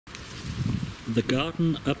the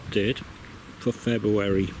garden update for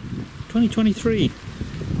February 2023.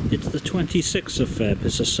 It's the 26th of Feb,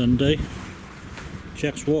 it's a Sunday.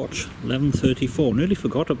 Check's watch, 11:34, nearly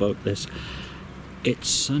forgot about this. It's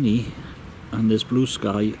sunny and there's blue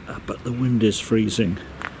sky, but the wind is freezing.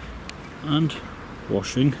 And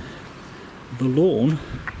washing the lawn.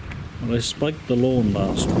 Well, I spiked the lawn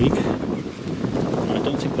last week. I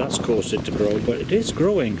don't think that's caused it to grow, but it is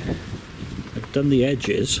growing. I've done the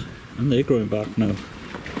edges and they're growing back now.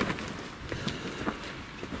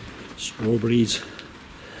 Strawberries,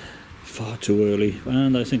 far too early,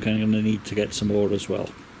 and I think I'm going to need to get some more as well,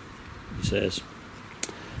 he says.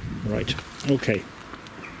 Right, okay.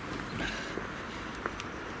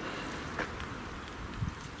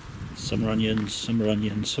 Summer onions, summer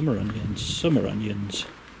onions, summer onions, summer onions,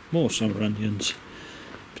 more summer onions.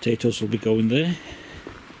 Potatoes will be going there.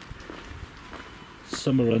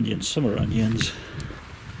 Summer onions, summer onions.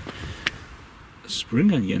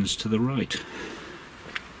 Spring onions to the right.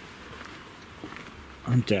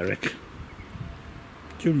 And Derek.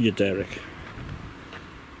 Junior Derek.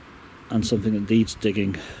 And something that needs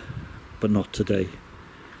digging, but not today.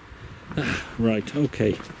 Right,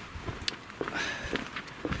 okay.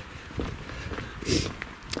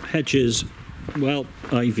 Hedges, well,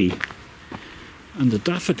 ivy. And the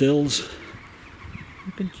daffodils,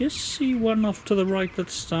 you can just see one off to the right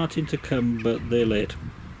that's starting to come, but they're late.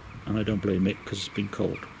 And I don't blame it, because it's been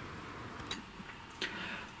cold.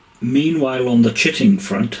 Meanwhile, on the chitting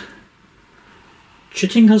front,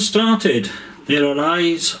 chitting has started. There are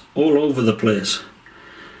eyes all over the place,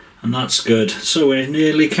 and that's good. So we're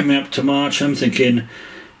nearly coming up to March. I'm thinking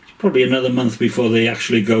it's probably another month before they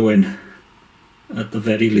actually go in, at the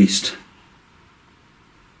very least.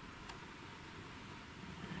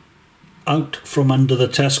 Out from under the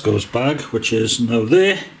Tesco's bag, which is now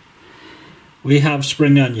there, we have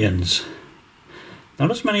spring onions.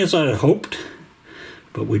 Not as many as I had hoped,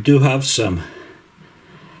 but we do have some.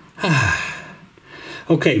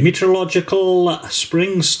 Okay, meteorological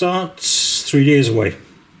spring starts 3 days away.